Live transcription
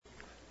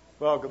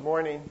Well, good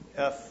morning.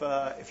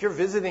 If you're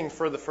visiting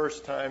for the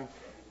first time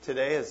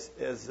today,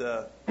 as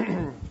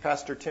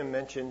Pastor Tim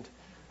mentioned,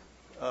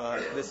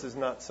 this is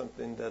not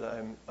something that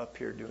I'm up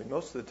here doing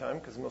most of the time,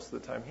 because most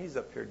of the time he's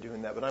up here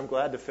doing that. But I'm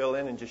glad to fill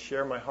in and just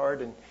share my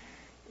heart.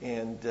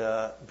 And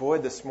boy,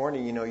 this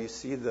morning, you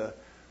see the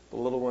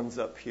little ones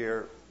up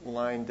here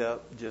lined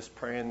up, just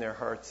praying their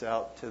hearts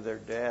out to their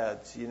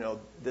dads.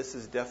 This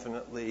is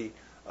definitely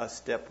a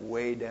step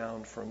way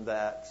down from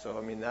that. So,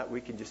 that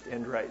we can just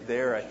end right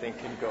there, I think,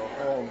 and go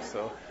home.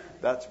 So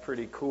that's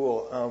pretty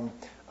cool.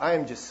 I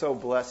am just so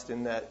blessed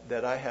in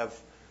that I have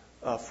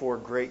 4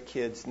 great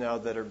kids now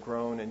that are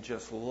grown and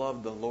just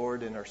love the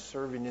Lord and are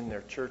serving in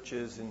their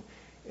churches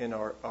and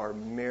are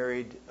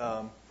married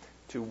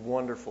to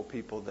wonderful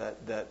people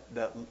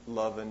that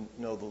love and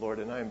know the Lord.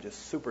 And I am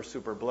just super,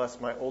 super blessed.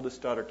 My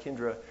oldest daughter,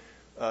 Kendra,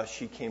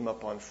 she came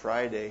up on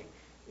Friday,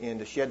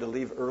 and she had to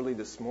leave early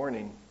this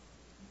morning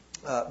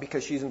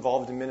because she's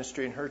involved in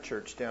ministry in her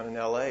church down in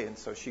L.A. And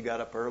so she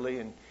got up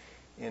early,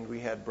 and we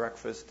had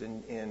breakfast.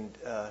 And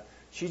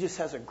she just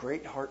has a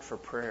great heart for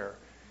prayer.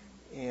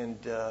 And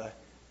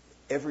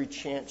every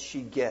chance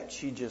she gets,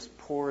 she just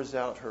pours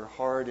out her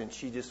heart, and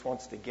she just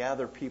wants to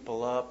gather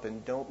people up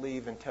and don't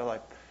leave until I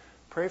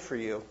pray for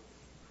you.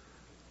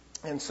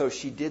 And so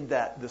she did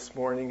that this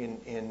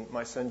morning, and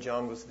my son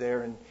John was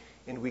there, and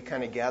we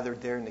kind of gathered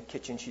there in the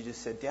kitchen. She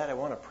just said, "Dad, I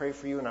want to pray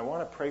for you, and I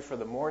want to pray for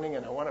the morning,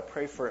 and I want to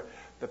pray for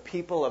the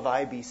people of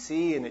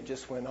IBC." And it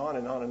just went on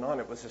and on and on.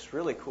 It was this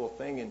really cool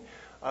thing, and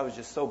I was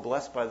just so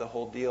blessed by the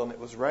whole deal. And it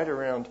was right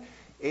around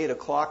 8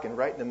 o'clock, and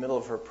right in the middle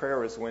of her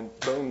prayer is when,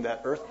 boom,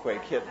 that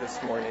earthquake hit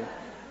this morning.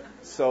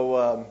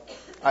 So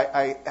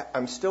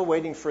I'm still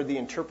waiting for the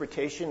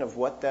interpretation of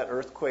what that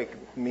earthquake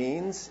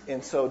means.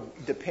 And so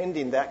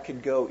depending, that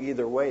could go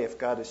either way if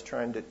God is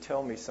trying to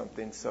tell me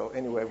something. So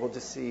anyway, we'll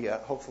just see.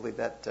 Hopefully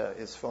that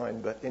is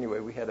fine. But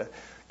anyway, we had a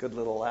good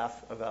little laugh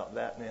about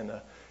that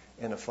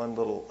and a fun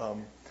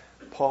little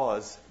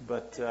pause.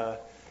 But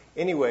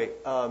anyway,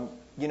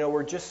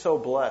 we're just so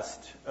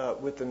blessed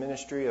with the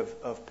ministry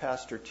of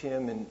Pastor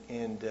Tim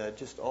and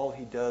just all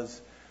he does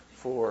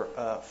for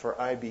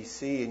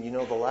IBC.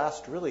 And the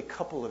last really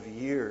couple of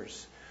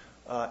years,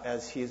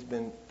 as he's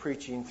been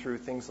preaching through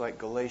things like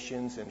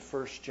Galatians and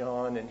 1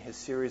 John and his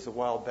series a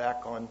while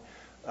back on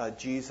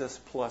Jesus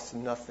plus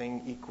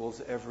nothing equals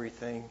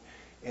everything,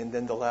 and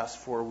then the last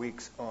 4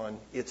 weeks on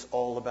It's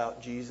All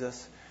About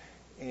Jesus.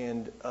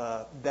 And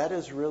that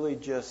has really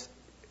just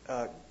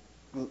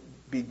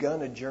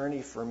begun a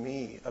journey for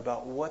me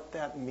about what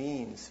that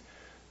means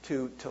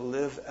to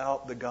live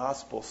out the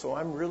gospel. So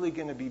I'm really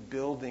going to be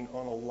building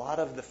on a lot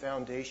of the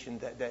foundation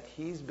that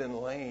he's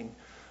been laying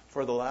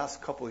for the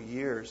last couple of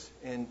years.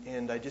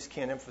 And I just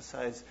can't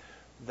emphasize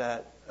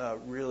that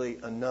really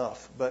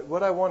enough. But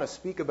what I want to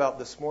speak about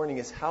this morning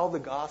is how the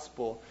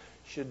gospel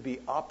should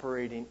be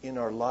operating in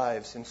our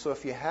lives. And so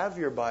if you have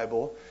your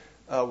Bible,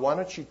 why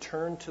don't you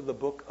turn to the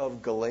book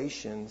of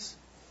Galatians.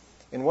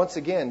 And once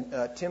again,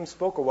 Tim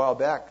spoke a while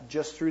back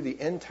just through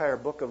the entire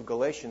book of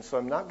Galatians. So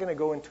I'm not going to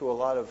go into a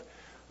lot of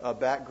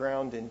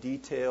background and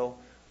detail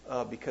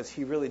because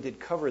he really did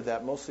cover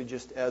that, mostly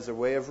just as a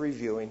way of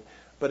reviewing.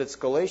 But it's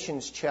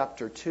Galatians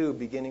chapter 2,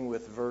 beginning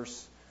with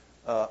verse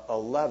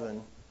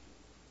 11.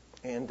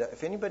 And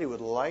if anybody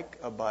would like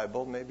a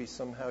Bible, maybe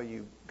somehow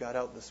you got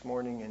out this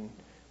morning, and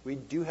we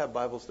do have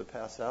Bibles to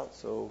pass out,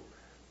 so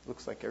it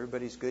looks like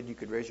everybody's good. You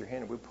could raise your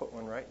hand and we'd put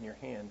one right in your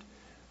hand.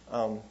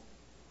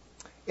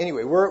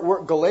 Anyway,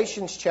 we're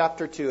Galatians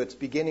chapter 2. It's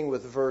beginning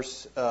with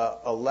verse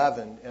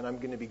 11, and I'm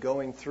going to be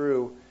going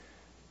through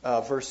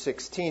verse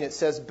 16. It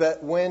says,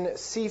 "But when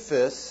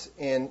Cephas,"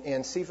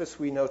 and Cephas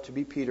we know to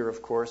be Peter,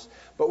 of course,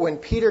 "but when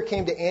Peter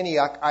came to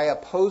Antioch, I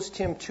opposed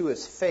him to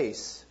his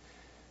face,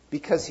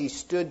 because he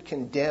stood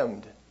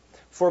condemned.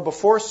 For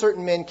before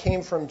certain men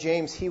came from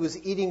James, he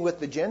was eating with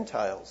the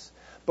Gentiles.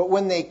 But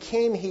when they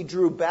came, he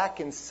drew back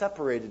and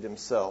separated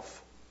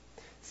himself,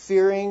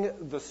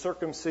 fearing the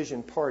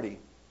circumcision party.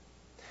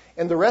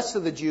 And the rest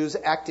of the Jews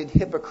acted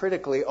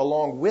hypocritically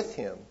along with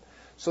him,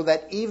 so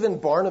that even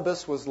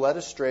Barnabas was led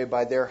astray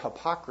by their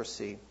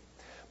hypocrisy.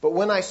 But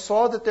when I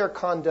saw that their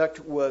conduct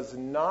was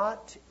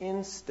not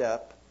in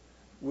step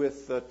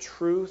with the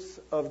truth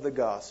of the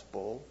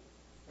gospel,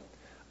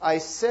 I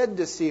said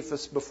to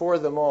Cephas before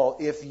them all,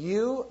 'If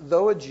you,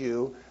 though a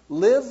Jew,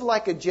 live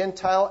like a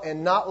Gentile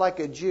and not like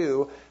a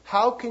Jew,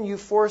 how can you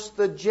force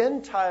the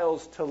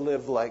Gentiles to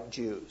live like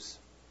Jews?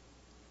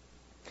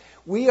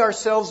 We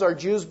ourselves are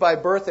Jews by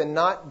birth and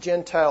not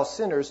Gentile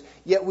sinners,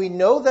 yet we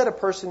know that a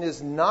person is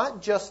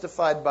not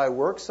justified by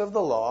works of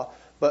the law,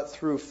 but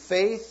through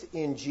faith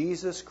in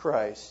Jesus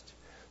Christ.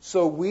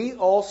 So we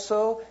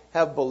also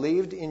have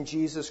believed in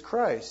Jesus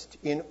Christ,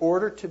 in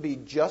order to be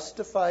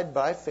justified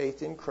by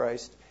faith in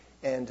Christ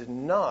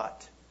and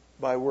not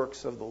by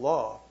works of the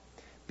law.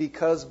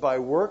 Because by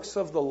works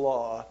of the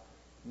law,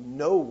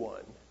 no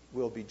one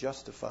will be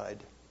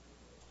justified.'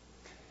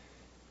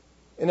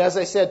 And as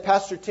I said,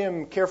 Pastor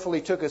Tim carefully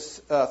took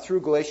us through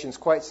Galatians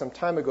quite some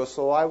time ago,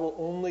 so I will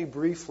only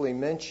briefly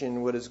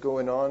mention what is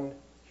going on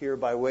here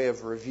by way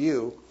of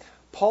review.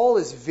 Paul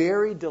is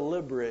very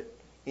deliberate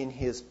in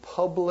his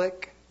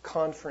public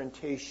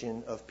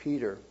confrontation of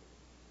Peter.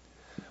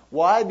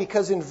 Why?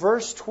 Because in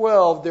verse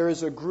 12, there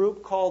is a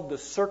group called the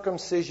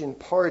Circumcision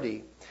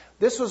Party.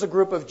 This was a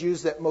group of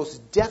Jews that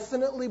most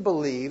definitely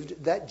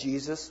believed that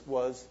Jesus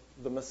was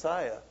the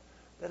Messiah.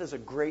 That is a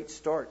great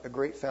start, a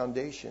great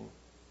foundation.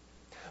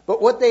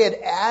 But what they had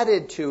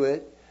added to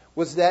it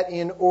was that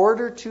in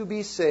order to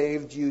be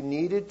saved, you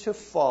needed to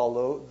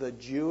follow the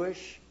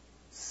Jewish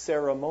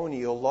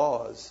ceremonial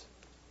laws.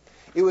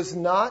 It was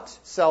not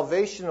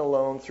salvation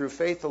alone through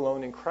faith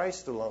alone in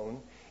Christ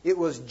alone. It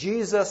was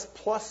Jesus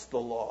plus the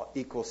law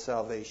equals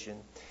salvation.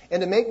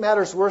 And to make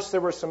matters worse,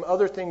 there were some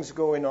other things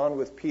going on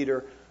with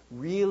Peter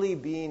really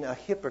being a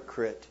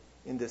hypocrite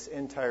in this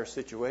entire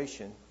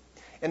situation.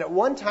 And at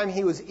one time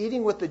he was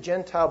eating with the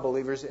Gentile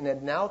believers and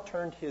had now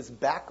turned his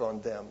back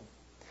on them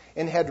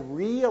and had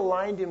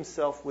realigned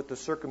himself with the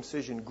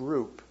circumcision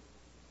group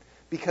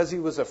because he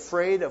was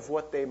afraid of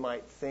what they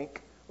might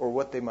think or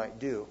what they might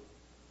do.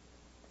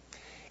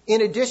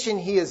 In addition,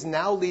 he is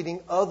now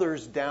leading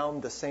others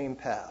down the same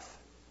path.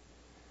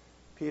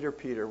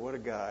 Peter, what a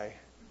guy.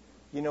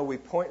 You know, we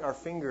point our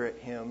finger at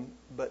him,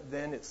 but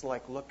then it's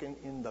like looking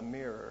in the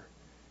mirror,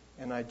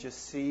 and I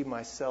just see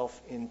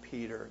myself in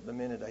Peter the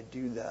minute I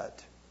do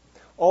that.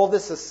 All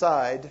this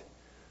aside,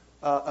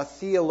 a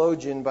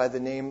theologian by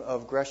the name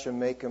of Gresham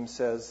Machen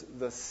says,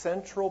 the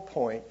central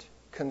point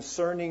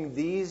concerning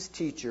these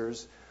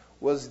teachers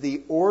was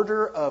the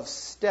order of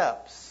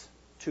steps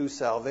to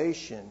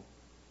salvation.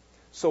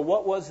 So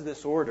what was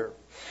this order?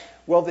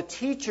 Well, the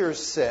teachers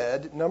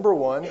said, number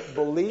 1,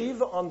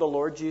 believe on the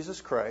Lord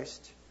Jesus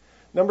Christ.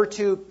 Number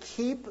 2,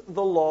 keep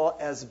the law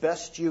as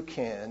best you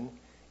can.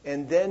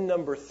 And then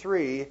number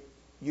 3,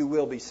 you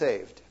will be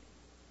saved.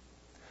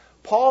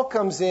 Paul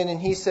comes in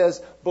and he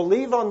says,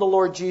 believe on the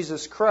Lord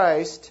Jesus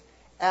Christ.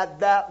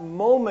 At that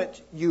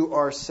moment you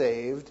are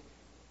saved.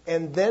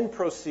 And then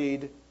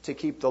proceed to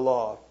keep the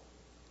law.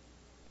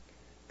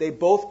 They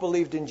both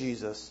believed in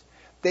Jesus.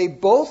 They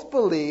both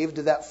believed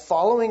that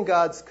following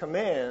God's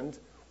command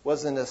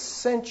was an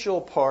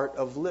essential part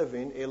of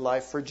living a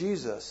life for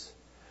Jesus.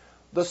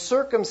 The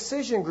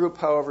circumcision group,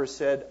 however,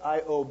 said,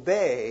 I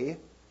obey,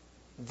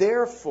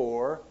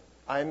 therefore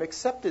I am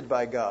accepted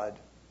by God.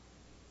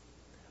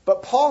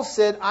 But Paul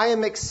said, I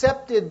am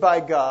accepted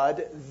by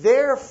God,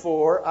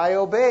 therefore I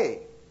obey.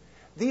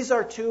 These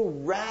are two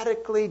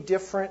radically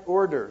different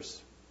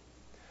orders.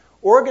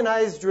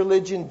 Organized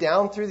religion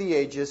down through the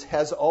ages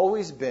has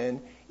always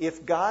been,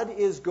 if God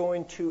is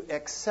going to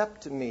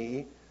accept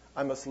me,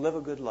 I must live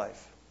a good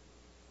life.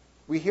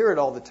 We hear it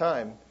all the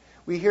time.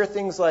 We hear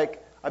things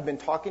like, I've been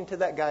talking to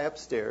that guy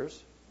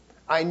upstairs.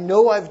 I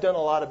know I've done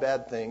a lot of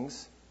bad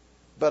things,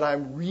 but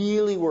I'm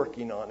really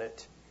working on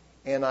it,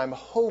 and I'm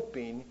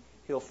hoping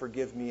he'll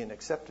forgive me and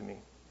accept me.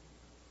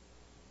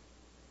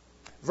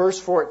 Verse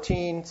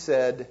 14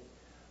 said,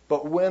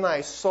 but when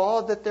I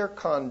saw that their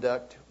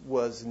conduct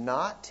was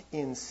not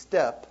in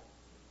step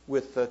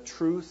with the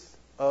truth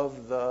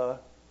of the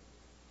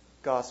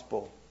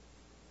gospel.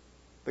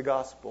 The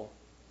gospel.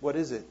 What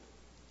is it?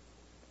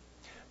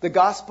 The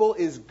gospel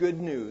is good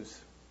news.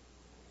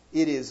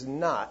 It is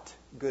not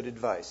good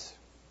advice.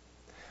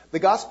 The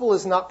gospel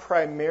is not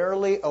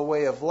primarily a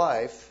way of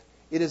life.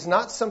 It is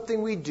not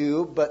something we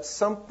do, but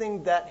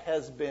something that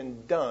has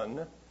been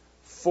done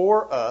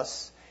for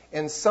us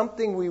and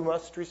something we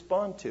must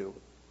respond to.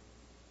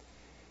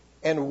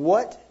 And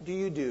what do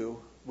you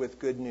do with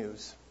good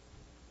news?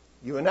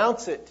 You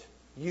announce it.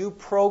 You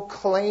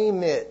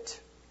proclaim it.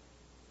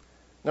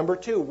 Number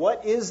 2,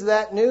 what is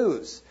that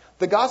news?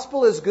 The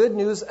gospel is good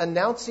news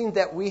announcing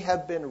that we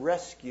have been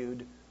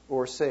rescued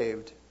or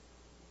saved.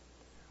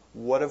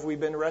 What have we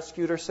been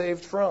rescued or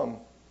saved from?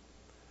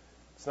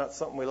 It's not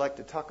something we like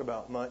to talk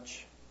about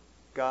much.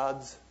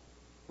 God's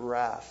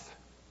wrath.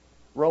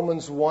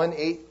 Romans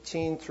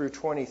 1:18 through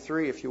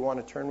 23, if you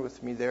want to turn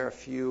with me there a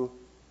few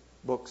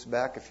books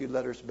back, a few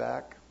letters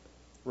back.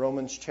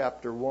 Romans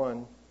chapter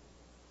 1.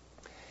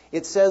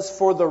 It says,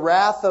 for the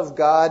wrath of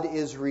God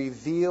is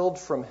revealed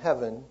from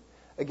heaven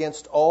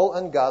against all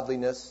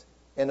ungodliness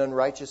and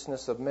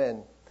unrighteousness of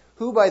men,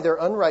 who by their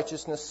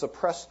unrighteousness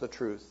suppress the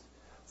truth.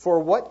 For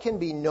what can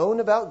be known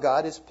about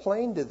God is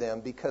plain to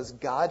them, because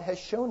God has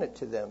shown it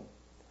to them.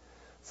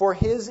 For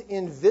his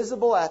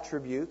invisible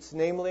attributes,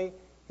 namely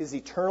his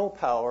eternal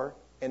power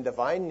and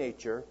divine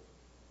nature,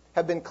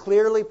 have been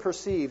clearly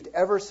perceived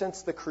ever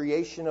since the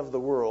creation of the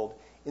world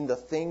in the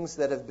things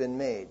that have been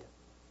made,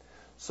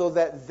 so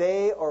that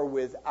they are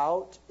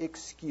without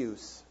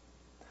excuse.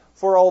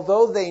 For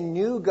although they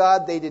knew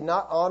God, they did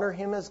not honor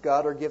him as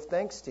God or give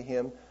thanks to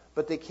him,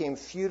 but they became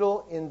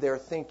futile in their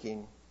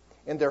thinking,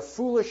 and their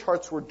foolish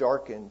hearts were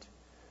darkened.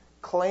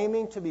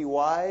 Claiming to be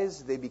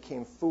wise, they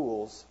became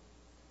fools.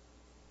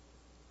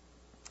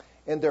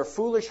 And their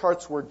foolish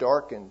hearts were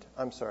darkened.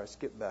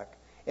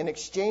 And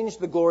exchanged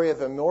the glory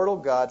of immortal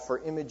God for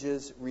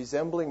images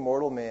resembling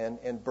mortal man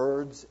and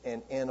birds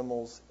and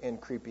animals and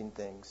creeping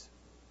things.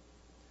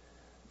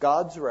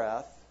 God's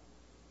wrath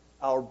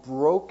our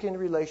broken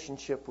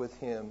relationship with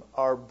Him,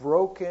 our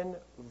broken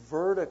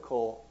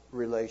vertical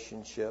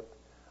relationship,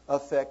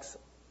 affects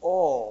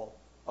all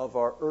of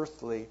our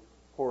earthly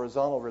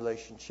horizontal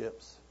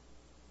relationships.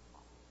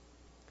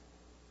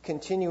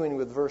 Continuing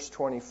with verse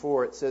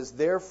 24, it says,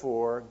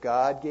 "Therefore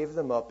God gave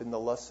them up in the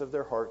lusts of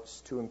their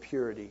hearts to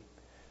impurity,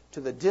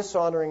 to the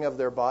dishonoring of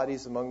their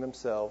bodies among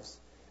themselves,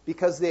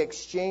 because they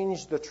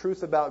exchanged the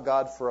truth about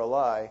God for a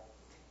lie,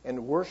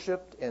 and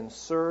worshipped and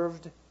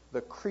served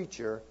the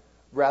creature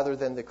rather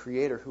than the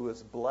Creator, who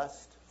is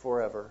blessed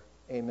forever.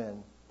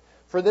 Amen.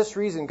 For this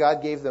reason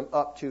God gave them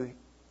up to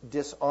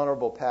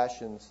dishonorable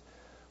passions.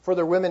 For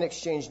their women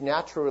exchanged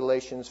natural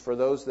relations for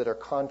those that are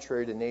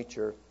contrary to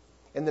nature.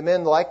 And the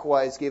men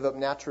likewise gave up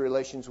natural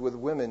relations with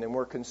women and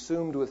were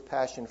consumed with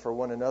passion for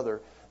one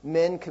another,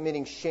 men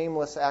committing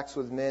shameless acts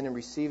with men and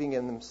receiving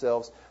in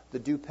themselves the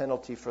due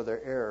penalty for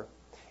their error.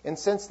 And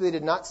since they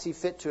did not see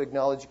fit to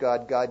acknowledge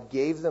God, God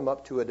gave them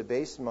up to a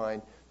debased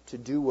mind to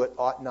do what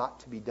ought not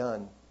to be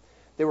done.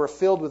 They were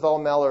filled with all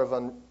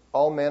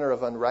manner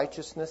of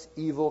unrighteousness,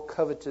 evil,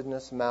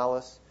 covetousness,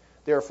 malice.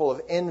 They are full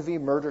of envy,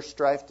 murder,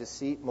 strife,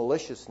 deceit,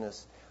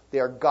 maliciousness. They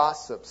are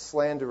gossips,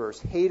 slanderers,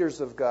 haters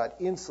of God,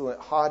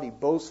 insolent, haughty,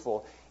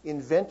 boastful,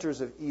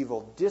 inventors of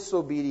evil,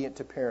 disobedient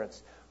to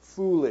parents,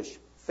 foolish,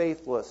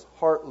 faithless,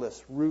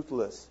 heartless,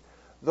 ruthless.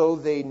 Though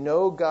they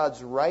know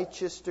God's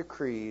righteous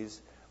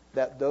decrees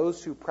that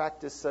those who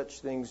practice such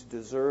things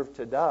deserve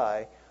to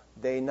die,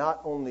 they not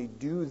only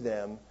do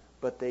them,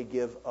 but they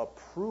give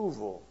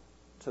approval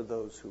to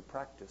those who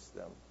practice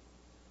them."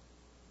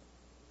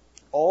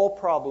 All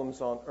problems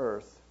on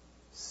earth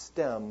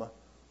stem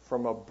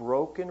from a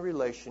broken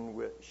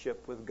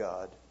relationship with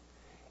God,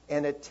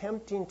 and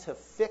attempting to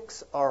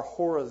fix our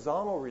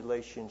horizontal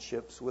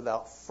relationships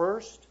without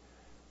first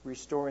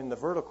restoring the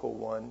vertical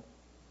one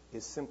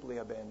is simply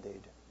a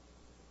Band-Aid.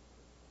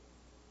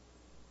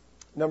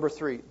 Number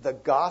 3, the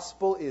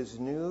gospel is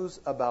news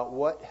about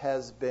what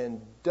has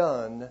been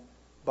done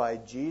by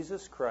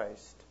Jesus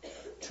Christ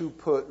to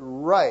put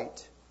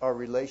right our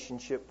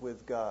relationship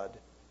with God.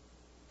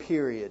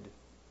 Period.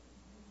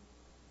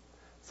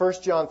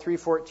 1 John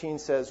 3:14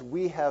 says,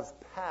 "We have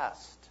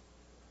passed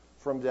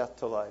from death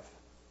to life."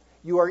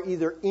 You are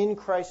either in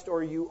Christ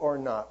or you are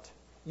not.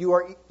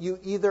 You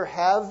either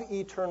have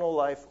eternal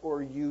life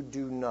or you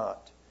do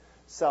not.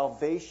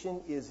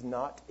 Salvation is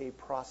not a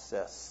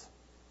process.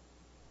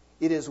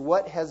 It is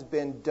what has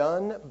been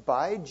done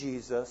by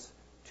Jesus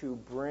to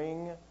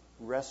bring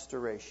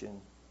restoration.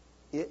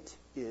 It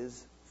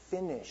is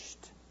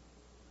finished.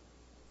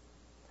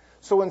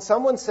 So when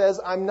someone says,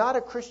 "I'm not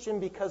a Christian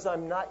because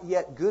I'm not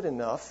yet good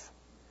enough,"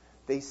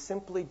 they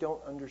simply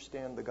don't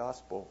understand the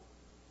gospel.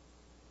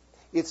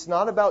 It's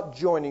not about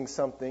joining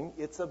something,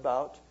 it's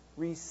about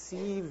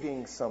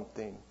receiving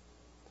something.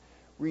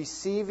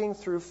 Receiving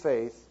through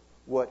faith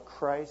what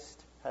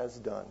Christ has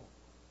done.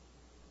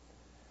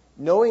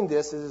 Knowing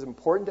this, it is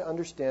important to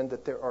understand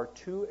that there are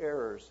two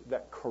errors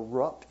that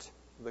corrupt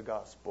the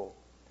gospel.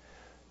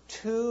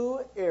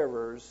 Two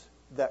errors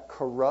that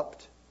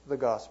corrupt the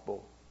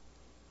gospel.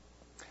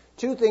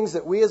 Two things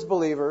that we as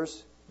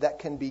believers that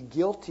can be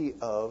guilty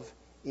of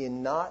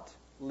in not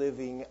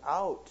living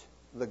out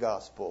the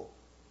gospel.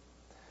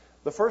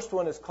 The first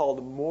one is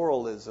called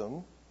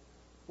moralism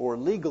or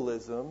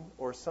legalism,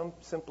 or some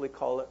simply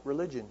call it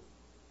religion.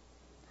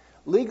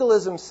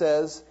 Legalism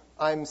says,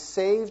 I'm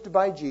saved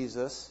by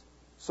Jesus,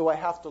 so I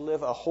have to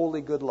live a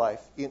holy good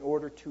life in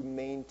order to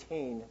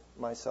maintain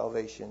my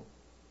salvation.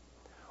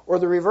 Or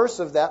the reverse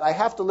of that, I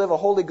have to live a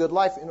holy good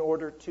life in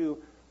order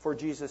for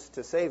Jesus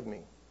to save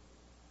me.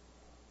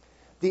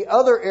 The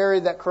other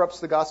area that corrupts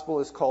the gospel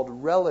is called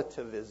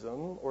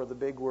relativism, or the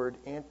big word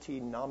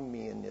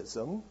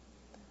antinomianism.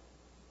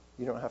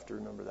 You don't have to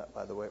remember that,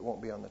 by the way. It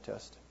won't be on the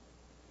test.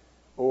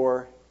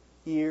 Or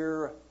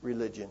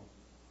irreligion.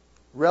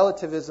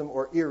 Relativism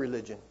or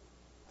irreligion.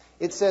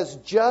 It says,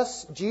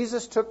 just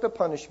Jesus took the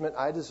punishment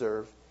I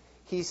deserve.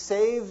 He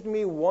saved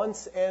me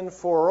once and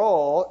for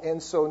all,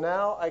 and so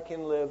now I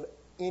can live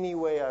any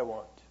way I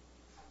want.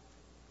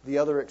 The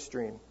other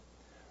extreme.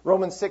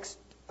 Romans 6,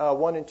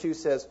 1 and 2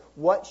 says,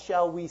 what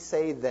shall we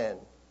say then?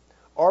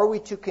 Are we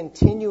to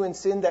continue in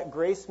sin that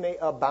grace may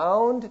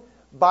abound?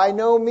 By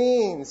no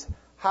means.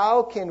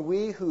 How can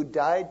we who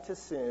died to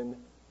sin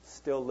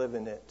still live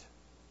in it?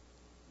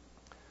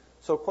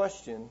 So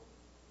question,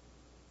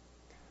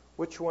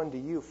 which one do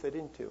you fit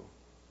into?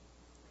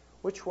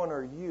 Which one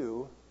are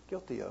you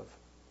guilty of?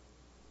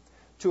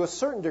 To a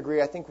certain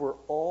degree, I think we're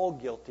all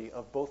guilty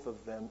of both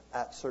of them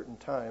at certain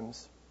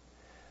times.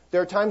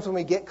 There are times when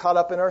we get caught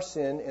up in our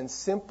sin and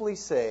simply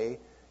say,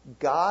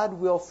 God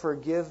will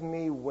forgive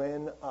me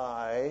when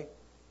I,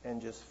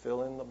 and just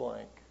fill in the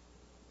blank,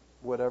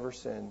 whatever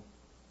sin.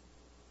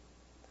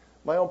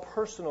 My own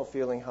personal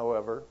feeling,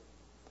 however,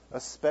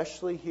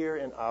 especially here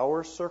in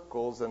our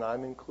circles, and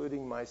I'm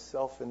including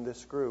myself in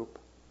this group,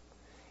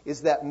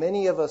 is that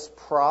many of us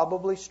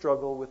probably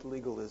struggle with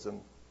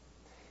legalism,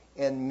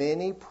 and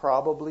many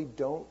probably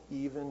don't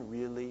even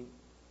really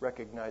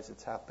recognize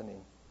it's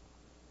happening.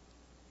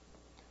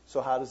 So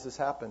how does this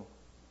happen?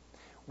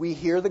 We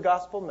hear the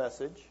gospel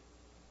message,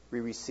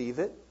 we receive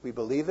it, we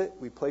believe it,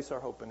 we place our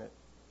hope in it.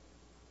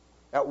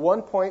 At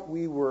one point,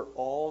 we were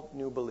all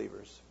new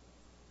believers.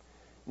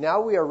 Now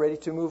we are ready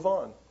to move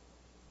on.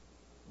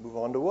 Move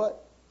on to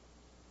what?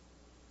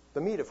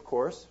 The meat, of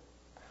course.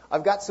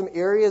 I've got some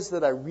areas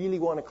that I really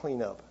want to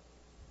clean up.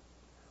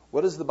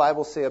 What does the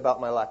Bible say about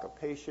my lack of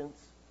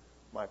patience,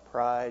 my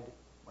pride,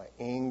 my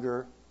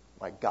anger,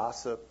 my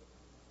gossip,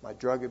 my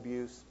drug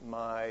abuse,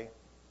 my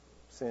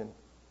sin?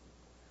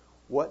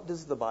 What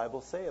does the Bible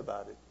say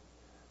about it?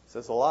 It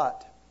says a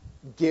lot.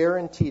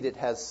 Guaranteed it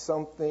has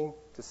something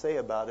to say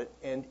about it,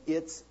 and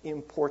it's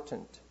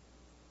important.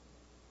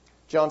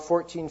 John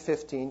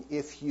 14:15,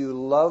 if you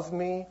love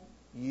me,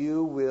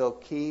 you will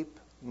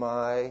keep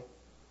my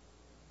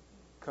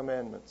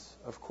commandments,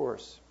 of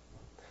course.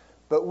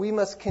 But we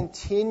must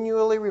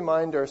continually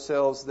remind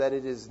ourselves that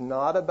it is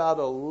not about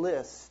a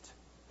list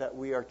that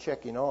we are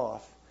checking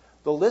off.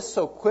 The list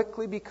so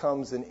quickly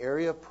becomes an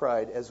area of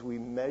pride as we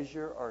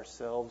measure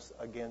ourselves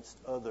against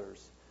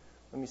others.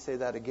 Let me say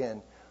that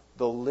again.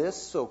 The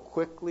list so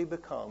quickly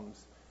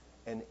becomes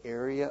an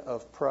area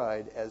of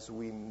pride as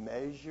we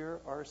measure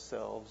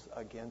ourselves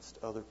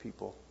against other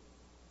people.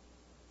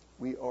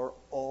 We are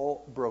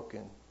all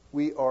broken.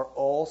 We are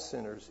all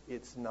sinners.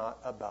 It's not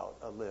about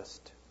a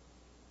list.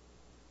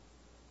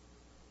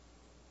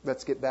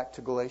 Let's get back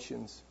to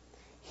Galatians.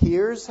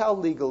 Here's how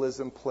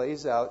legalism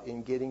plays out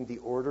in getting the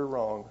order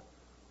wrong,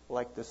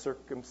 like the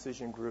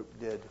circumcision group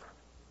did.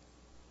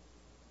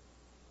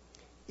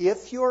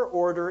 If your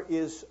order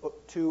is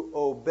to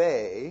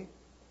obey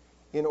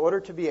in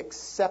order to be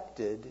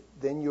accepted,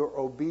 then your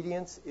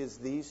obedience is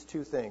these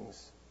two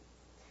things.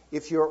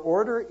 If your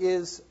order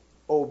is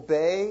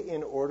obey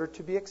in order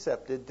to be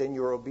accepted, then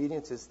your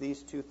obedience is these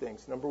two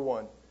things. Number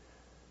one,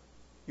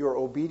 your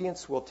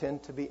obedience will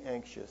tend to be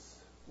anxious.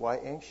 Why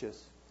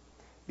anxious?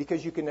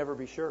 Because you can never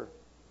be sure.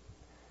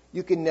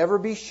 You can never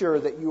be sure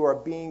that you are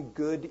being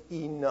good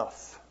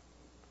enough.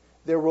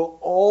 There will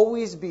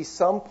always be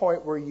some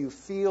point where you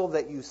feel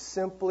that you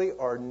simply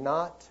are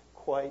not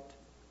quite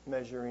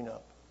measuring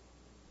up.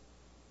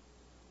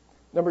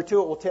 Number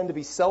two, it will tend to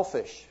be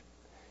selfish.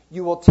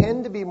 You will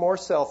tend to be more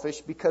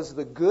selfish because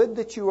the good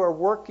that you are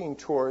working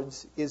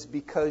towards is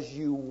because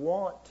you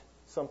want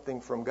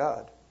something from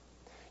God.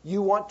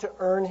 You want to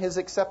earn His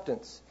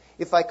acceptance.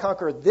 If I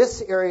conquer this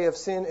area of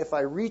sin, if I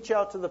reach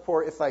out to the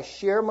poor, if I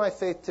share my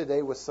faith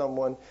today with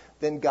someone,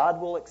 then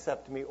God will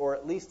accept me, or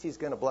at least He's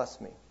going to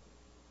bless me.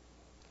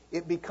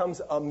 It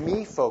becomes a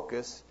me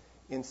focus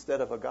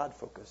instead of a God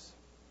focus.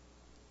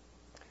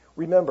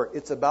 Remember,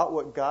 it's about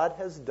what God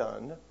has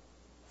done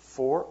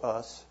for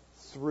us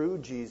through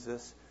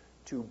Jesus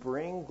to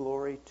bring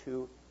glory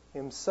to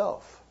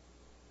Himself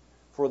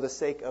for the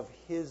sake of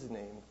His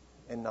name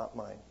and not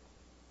mine.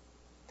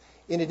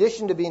 In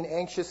addition to being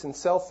anxious and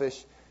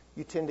selfish,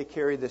 you tend to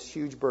carry this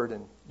huge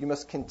burden. You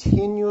must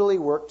continually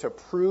work to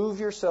prove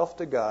yourself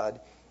to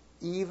God,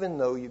 even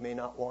though you may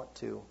not want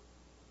to.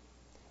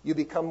 You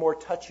become more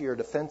touchy or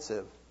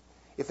defensive.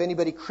 If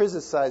anybody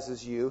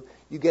criticizes you,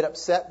 you get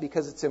upset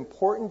because it's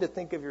important to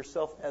think of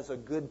yourself as a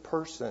good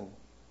person.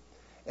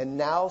 And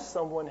now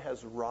someone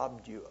has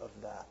robbed you of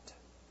that.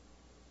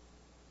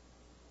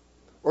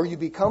 Or you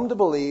become to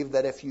believe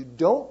that if you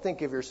don't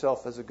think of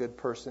yourself as a good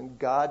person,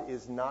 God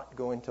is not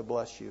going to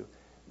bless you,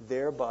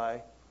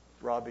 thereby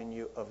robbing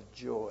you of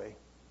joy.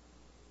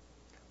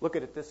 Look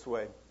at it this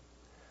way.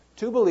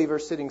 Two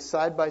believers sitting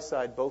side by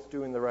side, both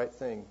doing the right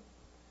thing.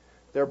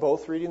 They're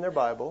both reading their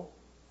Bible.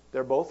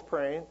 They're both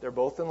praying. They're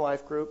both in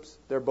life groups.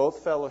 They're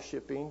both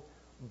fellowshipping.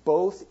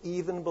 Both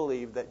even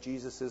believe that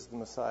Jesus is the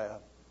Messiah.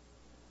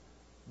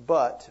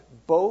 But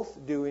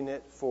both doing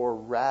it for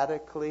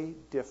radically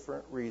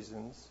different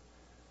reasons,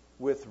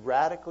 with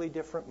radically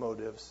different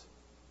motives,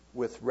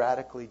 with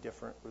radically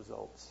different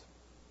results.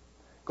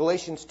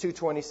 Galatians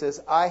 2:20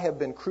 says, I have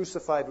been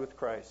crucified with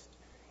Christ.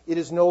 It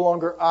is no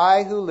longer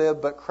I who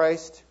live, but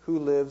Christ who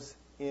lives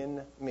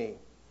in me.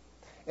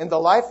 And the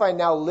life I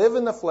now live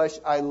in the flesh,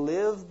 I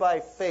live by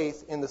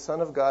faith in the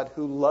Son of God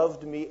who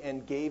loved me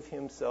and gave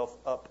Himself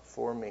up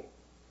for me.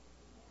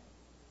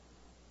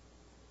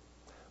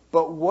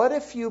 But what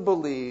if you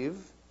believe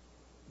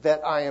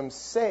that I am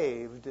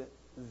saved,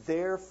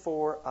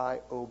 therefore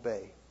I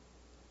obey?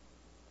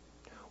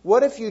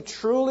 What if you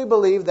truly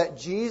believe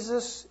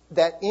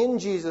that in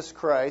Jesus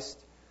Christ,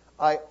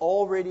 I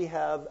already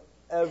have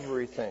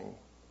everything?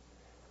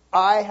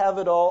 I have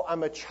it all.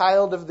 I'm a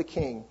child of the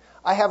King.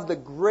 I have the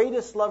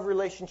greatest love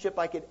relationship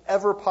I could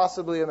ever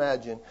possibly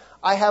imagine.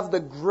 I have the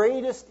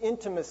greatest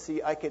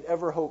intimacy I could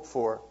ever hope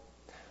for.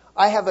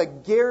 I have a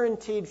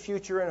guaranteed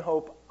future and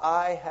hope.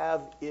 I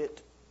have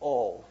it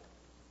all.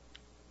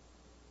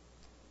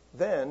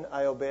 Then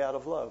I obey out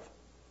of love.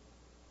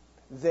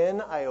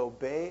 Then I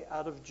obey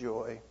out of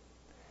joy.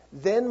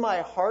 Then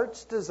my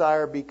heart's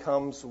desire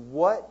becomes,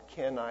 what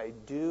can I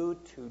do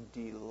to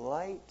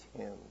delight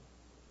Him?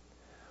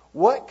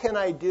 What can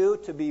I do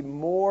to be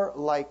more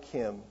like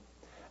Him?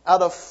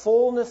 Out of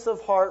fullness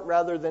of heart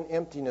rather than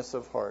emptiness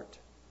of heart.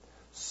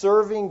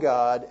 Serving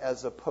God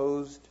as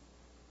opposed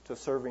to to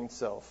serving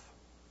self.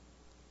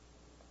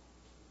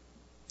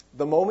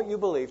 The moment you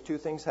believe, two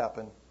things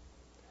happen.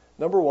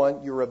 Number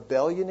one, your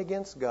rebellion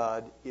against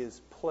God is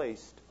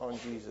placed on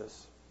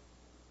Jesus.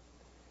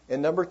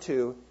 And number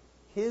two,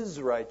 His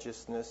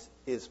righteousness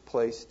is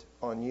placed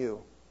on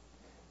you.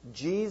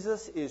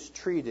 Jesus is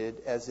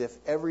treated as if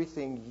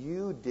everything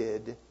you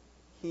did,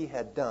 He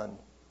had done.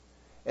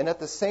 And at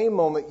the same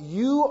moment,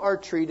 you are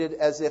treated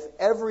as if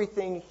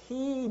everything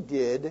He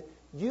did,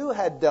 you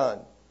had done.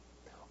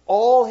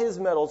 All His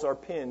medals are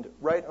pinned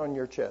right on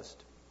your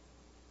chest.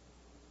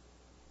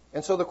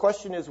 And so the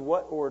question is,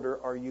 what order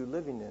are you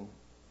living in?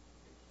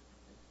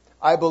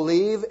 I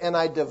believe and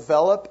I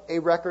develop a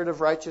record of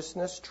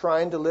righteousness,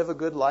 trying to live a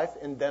good life,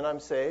 and then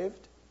I'm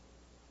saved?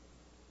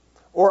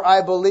 Or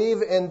I believe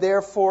and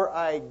therefore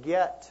I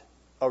get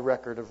a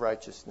record of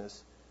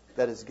righteousness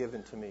that is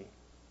given to me.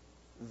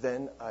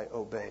 Then I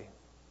obey.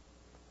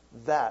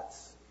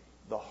 That's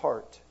the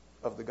heart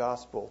of the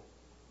gospel.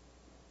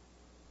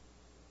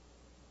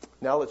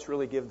 Now let's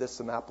really give this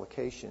some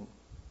application.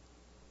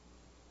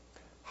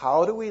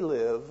 How do we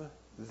live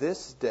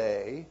this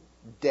day,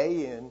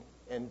 day in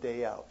and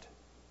day out?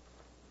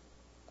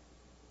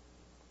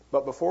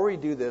 But before we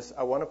do this,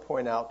 I want to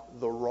point out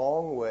the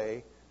wrong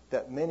way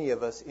that many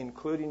of us,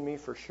 including me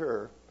for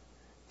sure,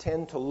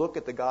 tend to look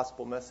at the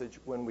gospel message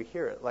when we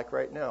hear it, like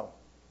right now.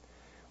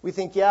 We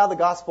think, yeah, the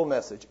gospel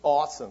message,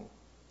 awesome.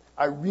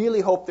 I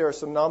really hope there are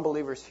some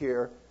non-believers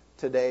here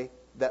today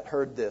that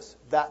heard this.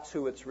 That's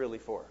who it's really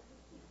for.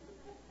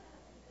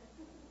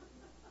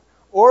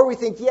 Or we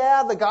think,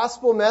 yeah, the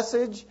gospel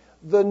message,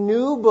 the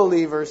new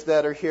believers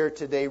that are here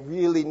today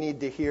really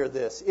need to hear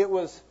this. It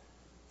was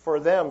for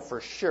them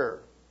for sure.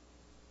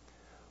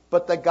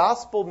 But the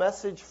gospel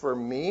message for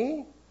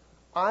me,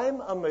 I'm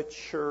a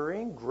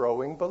maturing,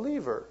 growing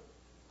believer.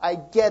 I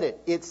get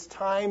it. It's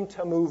time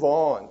to move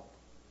on.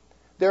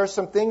 There are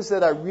some things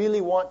that I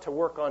really want to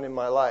work on in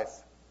my life.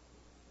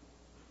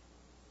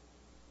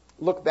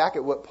 Look back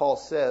at what Paul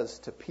says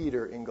to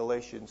Peter in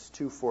Galatians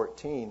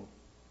 2:14.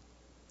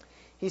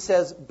 He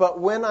says, "But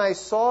when I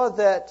saw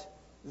that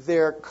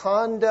their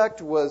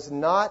conduct was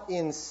not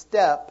in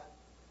step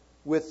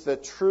with the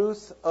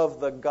truth of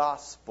the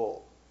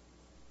gospel,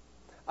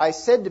 I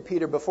said to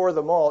Peter before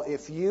them all,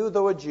 if you,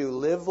 though a Jew,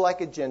 live like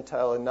a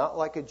Gentile and not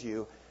like a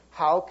Jew,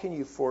 how can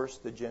you force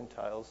the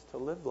Gentiles to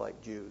live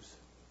like Jews?"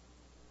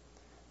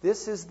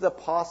 This is the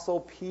Apostle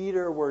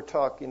Peter we're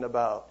talking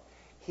about.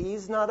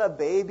 He's not a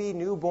baby,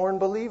 newborn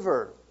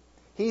believer.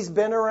 He's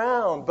been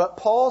around. But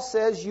Paul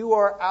says you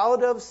are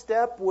out of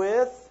step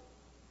with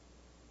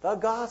the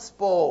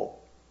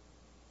gospel.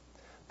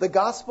 The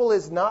gospel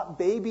is not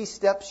baby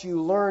steps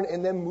you learn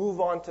and then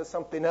move on to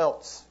something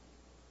else.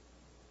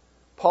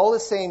 Paul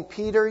is saying,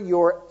 Peter,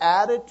 your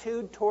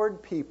attitude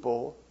toward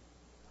people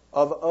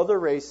of other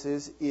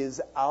races is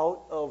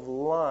out of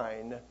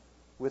line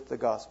with the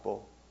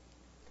gospel.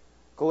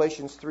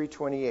 Galatians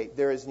 3:28,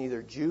 there is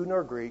neither Jew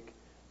nor Greek,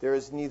 there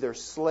is neither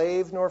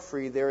slave nor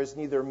free, there is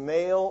neither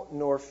male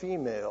nor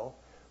female,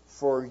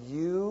 for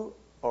you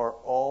are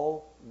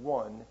all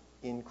one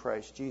in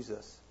Christ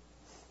Jesus.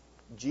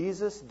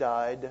 Jesus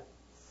died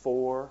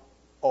for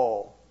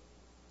all.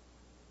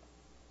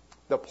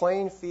 The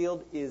playing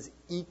field is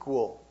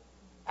equal.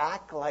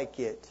 Act like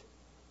it.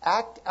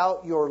 Act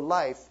out your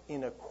life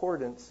in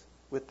accordance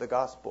with the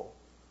gospel.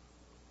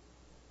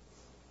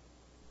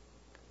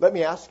 Let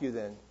me ask you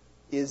then,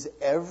 is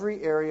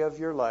every area of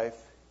your life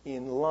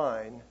in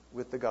line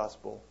with the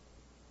gospel?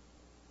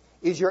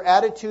 Is your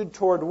attitude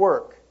toward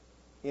work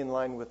in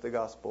line with the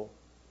gospel?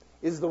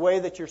 Is the way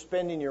that you're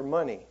spending your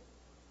money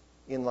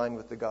in line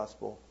with the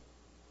gospel?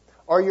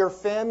 Are your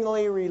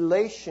family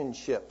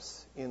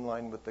relationships in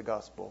line with the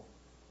gospel?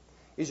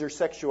 Is your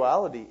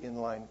sexuality in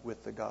line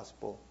with the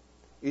gospel?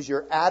 Is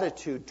your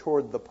attitude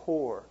toward the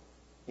poor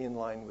in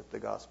line with the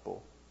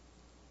gospel?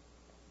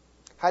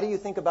 How do you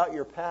think about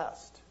your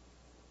past?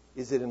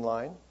 Is it in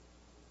line?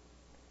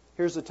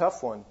 Here's a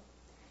tough one.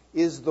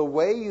 Is the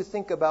way you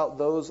think about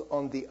those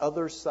on the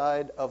other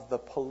side of the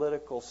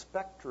political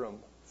spectrum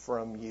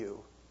from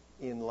you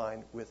in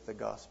line with the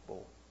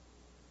gospel?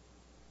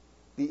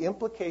 The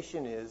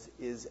implication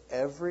is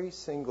every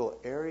single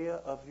area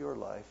of your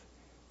life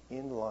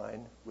in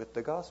line with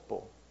the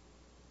gospel?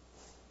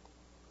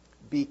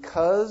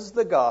 Because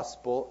the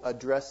gospel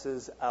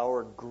addresses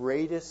our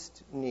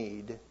greatest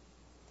need,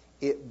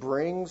 it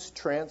brings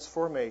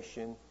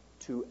transformation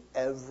to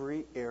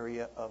every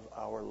area of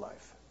our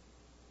life.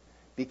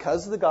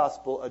 Because the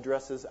gospel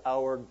addresses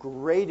our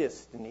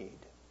greatest need,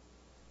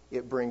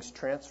 it brings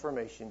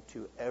transformation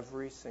to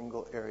every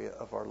single area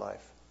of our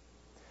life.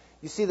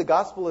 You see, the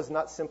gospel is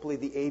not simply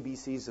the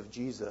ABCs of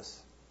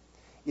Jesus.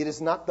 It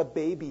is not the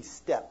baby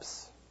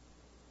steps.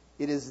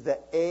 It is the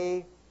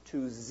A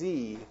to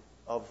Z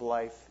of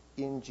life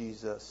in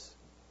Jesus.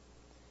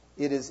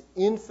 It is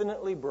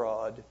infinitely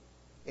broad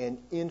and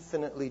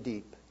infinitely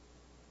deep.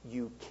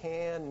 You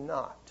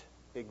cannot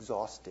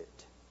exhaust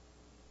it.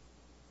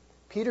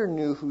 Peter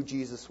knew who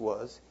Jesus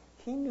was.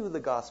 He knew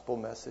the gospel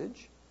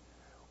message.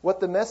 What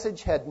the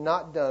message had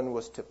not done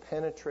was to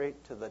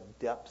penetrate to the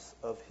depths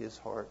of his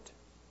heart.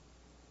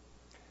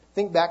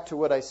 Think back to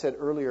what I said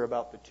earlier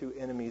about the two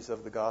enemies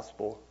of the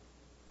gospel.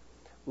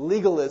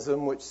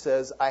 Legalism, which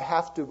says I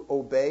have to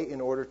obey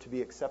in order to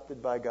be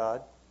accepted by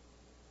God.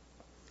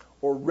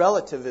 Or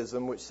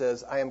relativism, which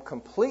says I am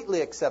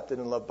completely accepted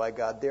and loved by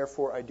God,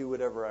 therefore I do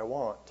whatever I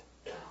want.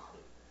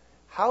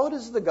 How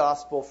does the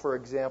gospel, for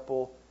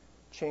example,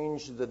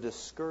 change the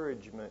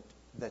discouragement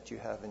that you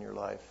have in your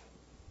life?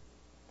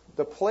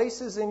 The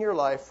places in your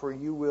life where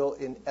you will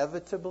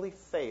inevitably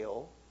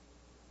fail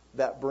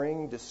that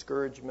bring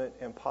discouragement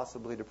and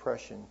possibly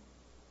depression.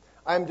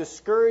 I'm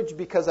discouraged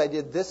because I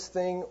did this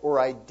thing or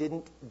I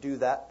didn't do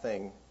that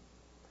thing.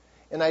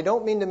 And I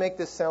don't mean to make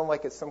this sound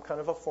like it's some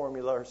kind of a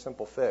formula or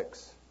simple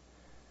fix.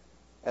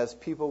 As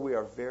people, we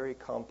are very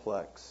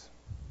complex.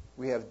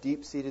 We have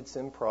deep-seated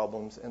sin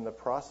problems, and the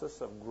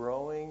process of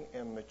growing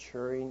and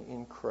maturing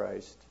in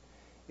Christ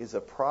is a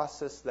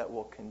process that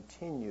will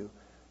continue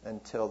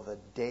until the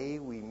day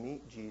we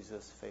meet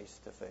Jesus face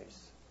to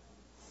face.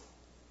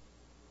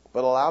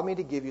 But allow me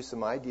to give you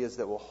some ideas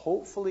that will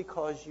hopefully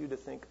cause you to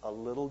think a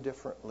little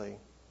differently,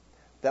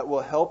 that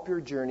will help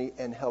your journey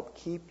and help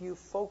keep you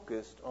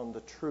focused on the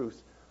truth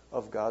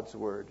of God's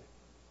Word.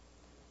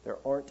 There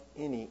aren't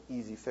any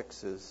easy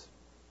fixes.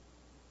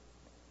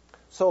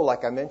 So,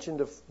 like I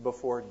mentioned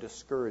before,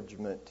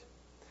 discouragement.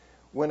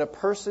 When a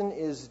person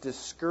is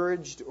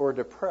discouraged or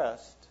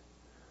depressed,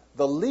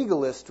 the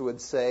legalist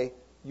would say,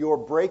 "You're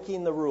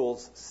breaking the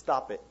rules,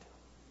 stop it."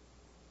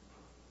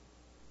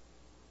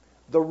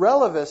 The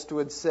relativist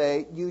would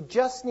say, "You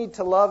just need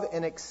to love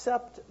and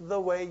accept the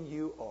way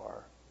you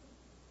are."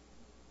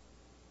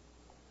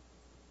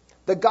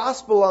 The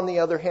gospel, on the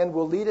other hand,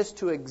 will lead us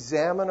to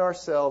examine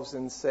ourselves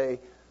and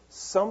say,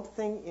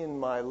 something in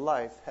my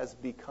life has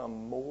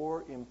become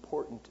more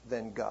important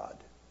than God.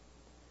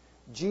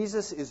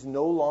 Jesus is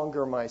no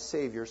longer my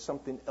Savior,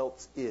 something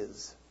else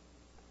is.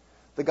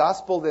 The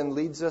gospel then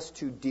leads us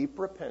to deep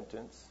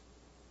repentance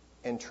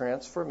and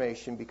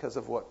transformation because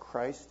of what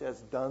Christ has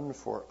done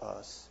for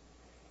us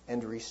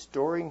and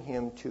restoring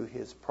him to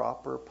his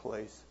proper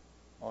place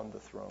on the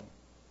throne.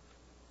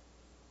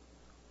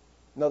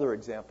 Another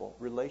example,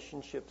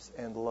 relationships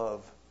and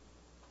love.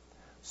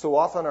 So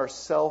often our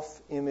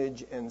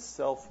self-image and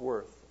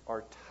self-worth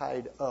are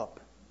tied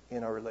up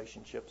in our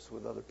relationships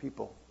with other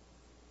people.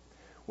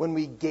 When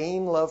we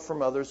gain love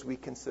from others, we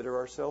consider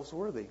ourselves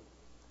worthy,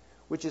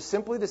 which is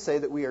simply to say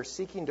that we are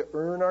seeking to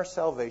earn our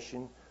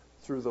salvation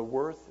through the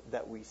worth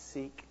that we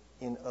seek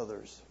in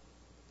others.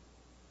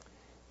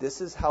 This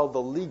is how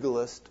the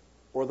legalist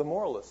or the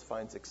moralist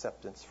finds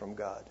acceptance from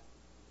God.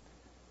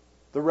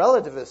 The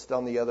relativist,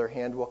 on the other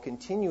hand, will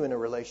continue in a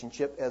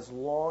relationship as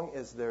long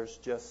as there's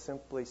just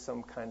simply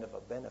some kind of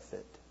a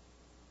benefit.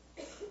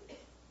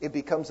 It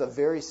becomes a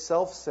very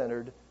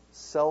self-centered,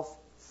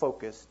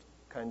 self-focused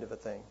kind of a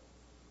thing.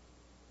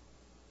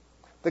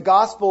 The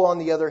gospel, on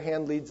the other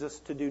hand, leads us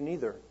to do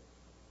neither.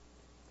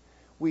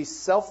 We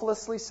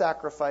selflessly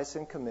sacrifice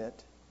and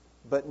commit,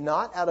 but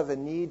not out of a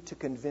need to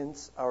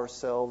convince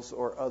ourselves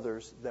or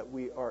others that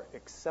we are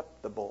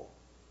acceptable.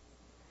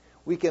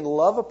 We can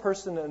love a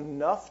person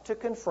enough to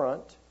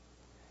confront,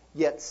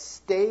 yet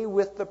stay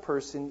with the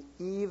person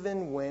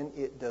even when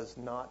it does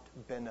not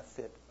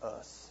benefit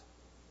us.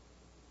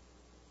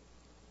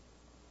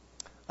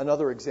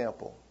 Another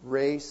example,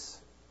 race,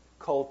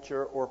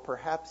 culture, or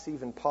perhaps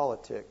even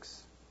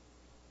politics.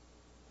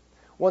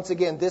 Once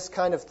again, this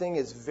kind of thing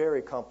is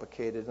very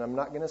complicated, and I'm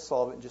not going to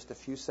solve it in just a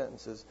few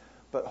sentences,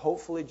 but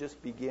hopefully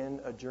just begin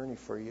a journey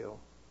for you.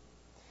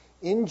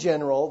 In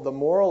general, the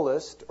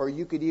moralist, or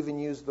you could even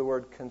use the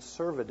word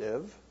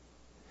conservative,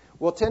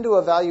 will tend to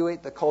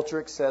evaluate the culture,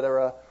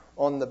 etc.,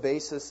 on the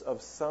basis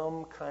of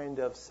some kind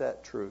of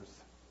set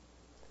truth.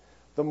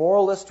 The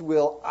moralist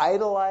will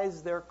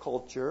idolize their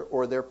culture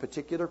or their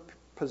particular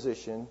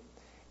position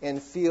and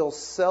feel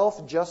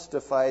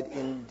self-justified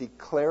in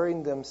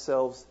declaring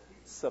themselves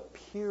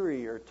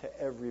superior to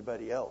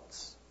everybody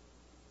else.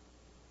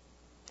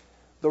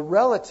 The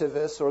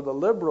relativist or the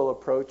liberal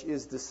approach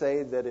is to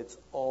say that it's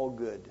all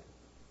good.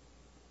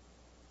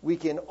 We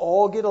can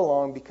all get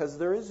along because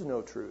there is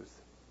no truth.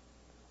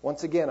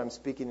 Once again, I'm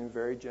speaking in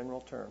very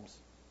general terms.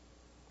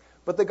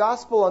 But the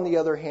gospel, on the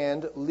other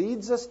hand,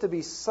 leads us to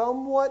be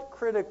somewhat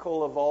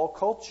critical of all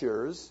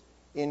cultures,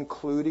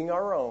 including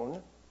our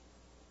own,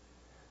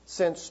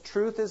 since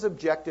truth is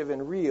objective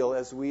and real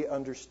as we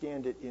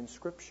understand it in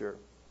Scripture.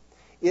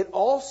 It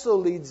also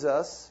leads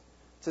us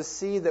to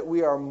see that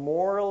we are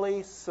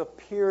morally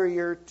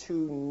superior to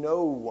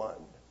no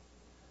one,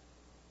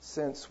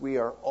 since we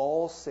are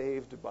all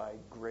saved by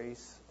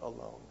grace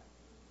alone.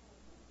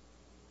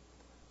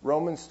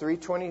 Romans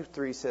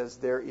 3:23 says,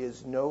 "There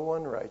is no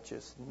one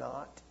righteous,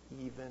 not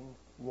even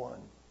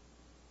one."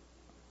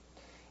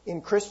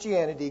 In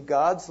Christianity,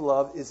 God's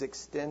love is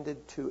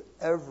extended to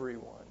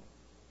everyone,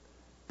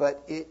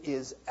 but it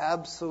is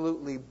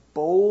absolutely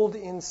bold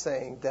in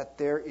saying that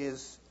there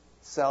is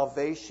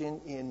salvation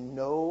in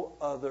no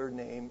other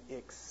name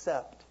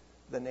except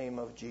the name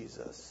of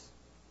Jesus.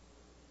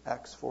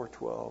 Acts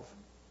 4:12.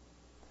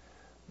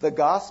 The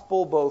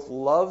gospel both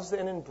loves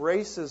and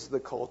embraces the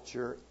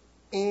culture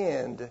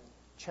and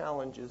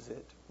challenges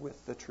it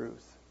with the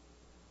truth.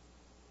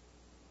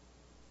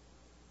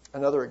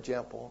 Another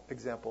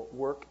example,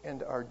 work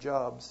and our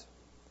jobs.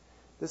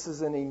 This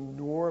is an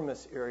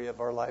enormous area of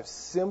our lives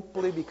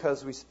simply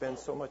because we spend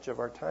so much of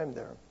our time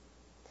there.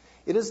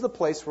 It is the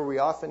place where we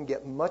often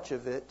get much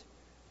of it,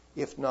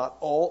 if not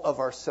all of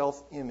our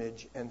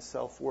self-image and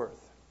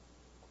self-worth.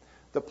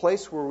 The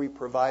place where we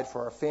provide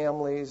for our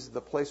families,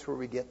 the place where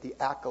we get the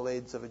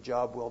accolades of a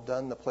job well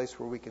done, the place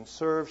where we can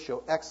serve,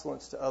 show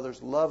excellence to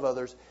others, love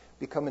others,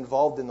 become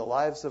involved in the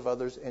lives of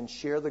others, and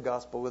share the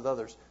gospel with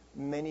others.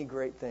 Many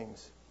great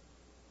things.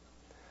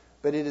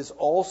 But it is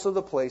also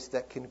the place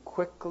that can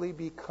quickly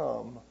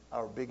become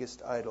our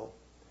biggest idol,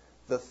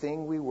 the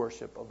thing we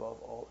worship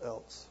above all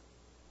else.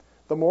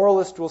 The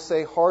moralist will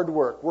say hard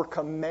work. We're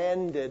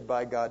commanded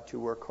by God to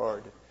work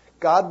hard.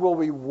 God will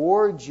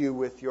reward you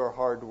with your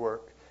hard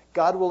work.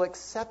 God will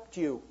accept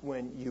you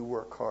when you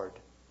work hard.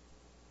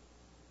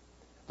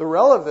 The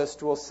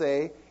relativist will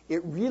say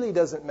it really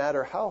doesn't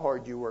matter how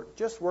hard you work.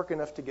 Just work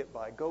enough to get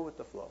by. Go with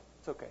the flow.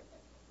 It's okay.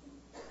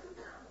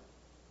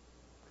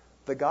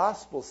 The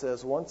gospel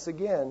says, once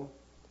again,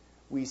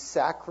 we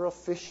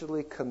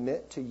sacrificially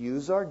commit to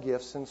use our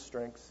gifts and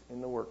strengths in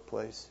the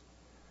workplace.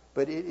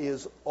 But it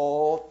is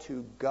all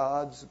to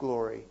God's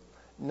glory,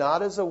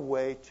 not as a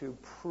way to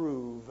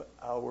prove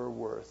our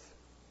worth.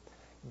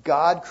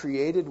 God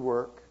created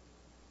work,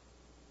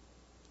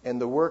 and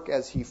the work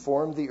as He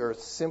formed the earth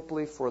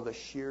simply for the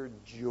sheer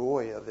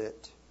joy of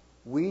it.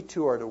 We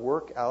too are to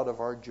work out of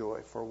our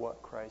joy for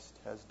what Christ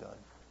has done.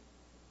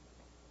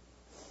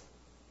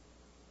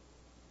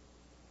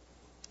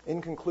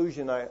 In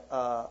conclusion, I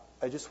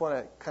just want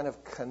to kind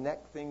of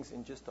connect things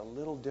in just a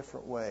little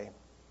different way.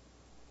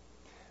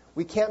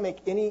 We can't make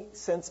any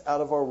sense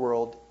out of our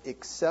world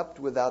except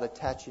without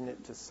attaching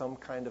it to some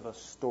kind of a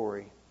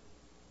story.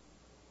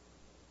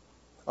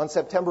 On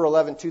September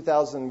 11,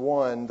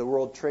 2001, the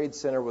World Trade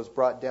Center was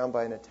brought down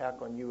by an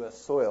attack on U.S.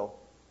 soil.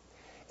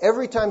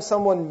 Every time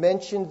someone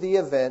mentioned the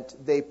event,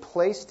 they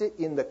placed it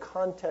in the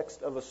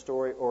context of a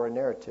story or a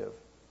narrative.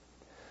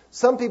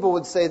 Some people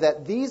would say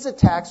that these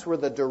attacks were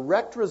the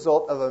direct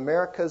result of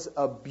America's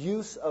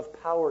abuse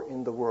of power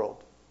in the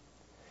world.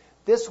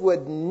 This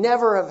would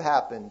never have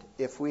happened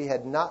if we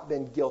had not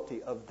been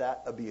guilty of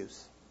that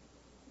abuse.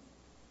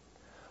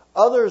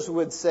 Others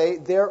would say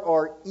there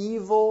are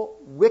evil,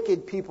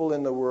 wicked people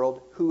in the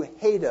world who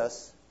hate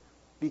us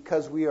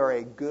because we are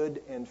a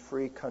good and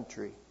free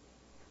country.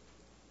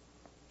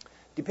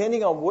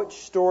 Depending on which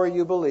story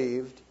you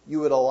believed,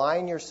 you would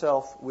align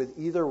yourself with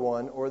either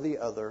one or the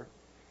other,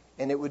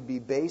 and it would be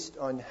based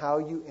on how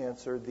you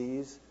answer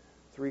these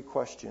three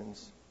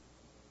questions.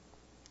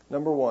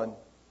 Number one,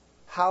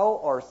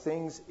 how are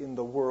things in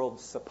the world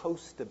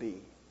supposed to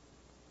be?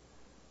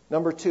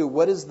 Number two,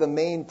 what is the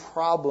main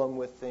problem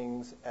with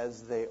things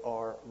as they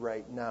are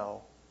right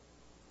now?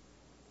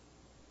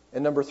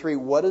 And number three,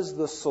 what is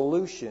the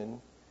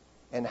solution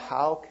and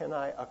how can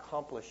I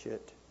accomplish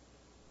it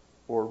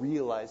or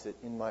realize it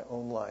in my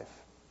own life?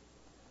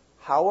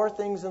 How are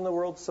things in the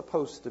world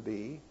supposed to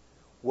be?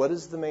 What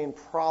is the main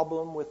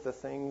problem with the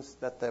things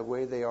that the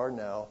way they are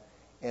now?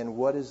 And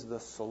what is the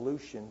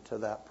solution to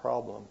that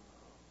problem?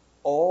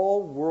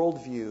 All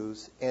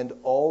worldviews and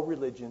all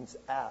religions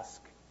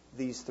ask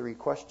these three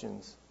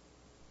questions.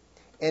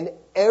 And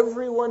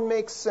everyone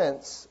makes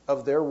sense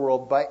of their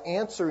world by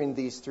answering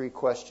these three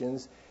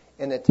questions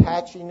and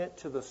attaching it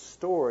to the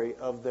story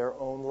of their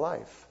own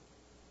life.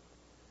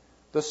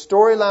 The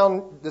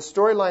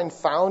storyline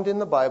found in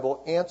the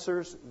Bible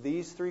answers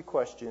these three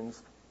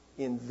questions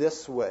in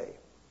this way.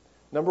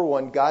 Number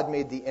one, God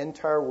made the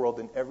entire world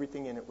and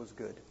everything in it was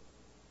good.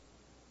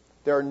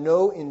 There are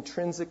no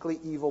intrinsically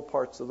evil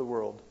parts of the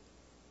world.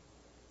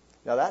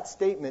 Now that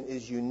statement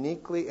is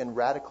uniquely and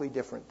radically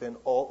different than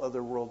all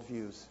other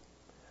worldviews.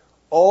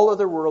 All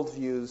other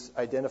worldviews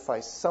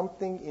identify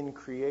something in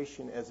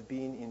creation as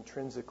being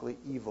intrinsically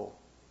evil.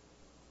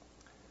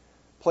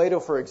 Plato,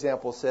 for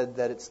example, said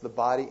that it's the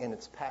body and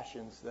its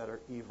passions that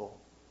are evil.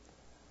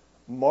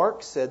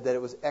 Marx said that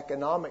it was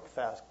economic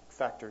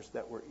factors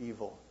that were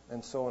evil,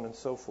 and so on and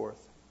so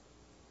forth.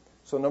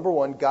 So number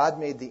one, God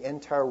made the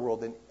entire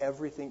world and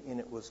everything in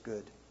it was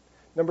good.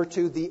 Number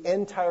two, the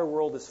entire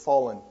world is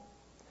fallen.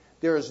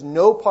 There is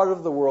no part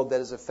of the world that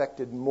is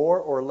affected more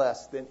or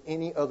less than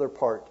any other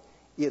part.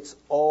 It's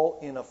all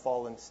in a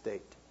fallen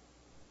state.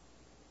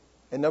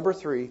 And number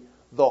three,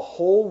 the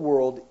whole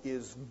world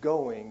is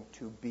going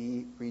to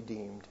be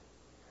redeemed.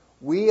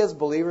 We as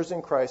believers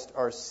in Christ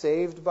are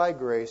saved by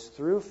grace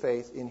through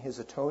faith in His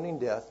atoning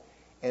death,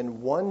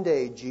 and one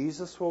day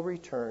Jesus will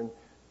return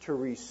to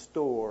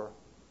restore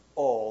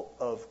all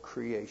of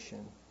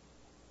creation.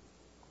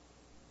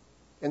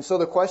 And so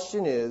the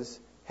question is,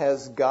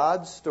 has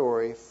God's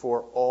story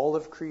for all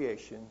of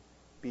creation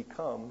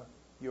become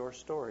your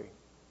story?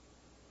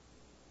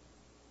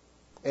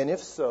 And if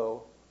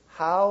so,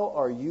 how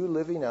are you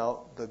living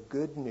out the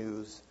good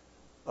news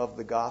of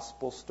the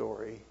gospel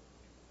story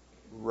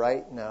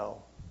right now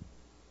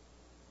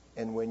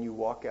and when you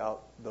walk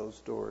out those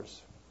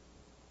doors.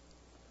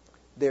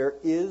 There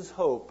is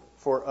hope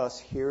for us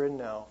here and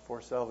now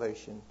for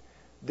salvation.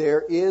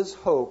 There is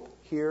hope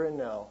here and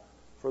now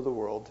for the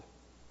world.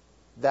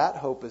 That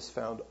hope is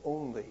found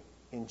only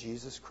in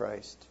Jesus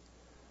Christ.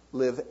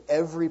 Live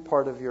every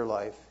part of your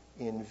life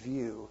in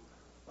view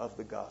of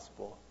the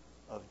gospel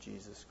of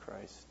Jesus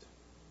Christ.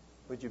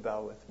 Would you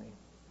bow with me?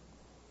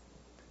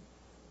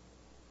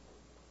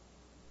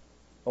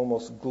 O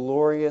most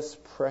glorious,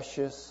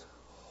 precious,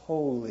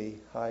 holy,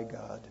 high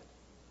God.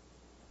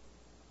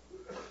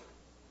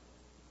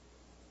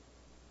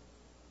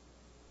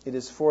 It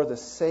is for the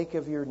sake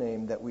of your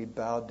name that we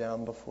bow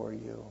down before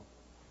you.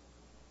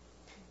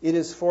 It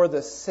is for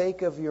the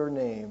sake of your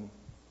name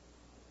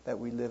that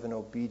we live in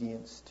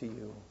obedience to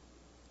you.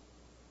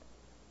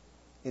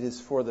 It is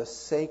for the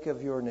sake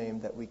of your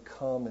name that we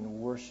come and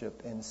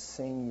worship and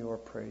sing your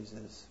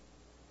praises.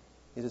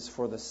 It is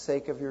for the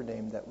sake of your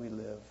name that we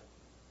live.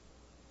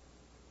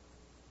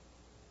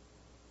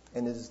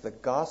 And it is the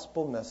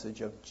gospel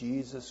message of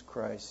Jesus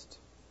Christ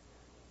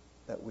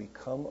that we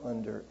come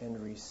under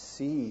and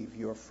receive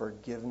your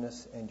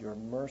forgiveness and your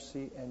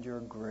mercy and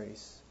your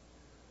grace.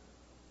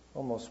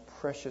 O most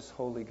precious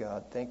holy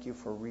God, thank you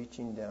for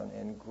reaching down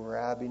and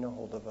grabbing a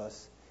hold of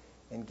us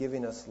and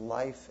giving us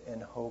life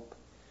and hope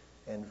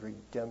and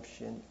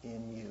redemption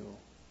in you.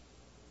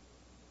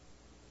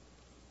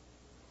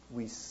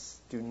 We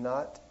do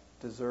not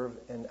deserve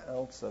an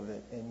ounce of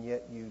it, and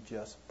yet you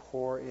just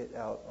pour it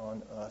out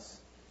on us,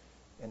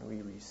 and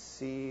we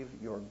receive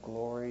your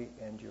glory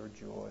and your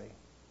joy.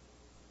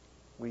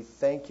 We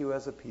thank you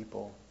as a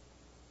people.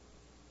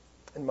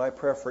 And my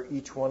prayer for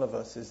each one of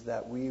us is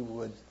that we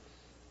would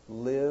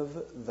live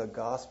the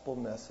gospel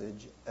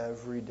message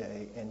every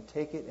day and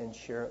take it and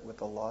share it with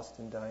the lost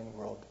and dying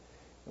world.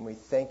 And we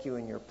thank you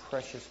in your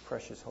precious,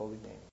 precious holy name.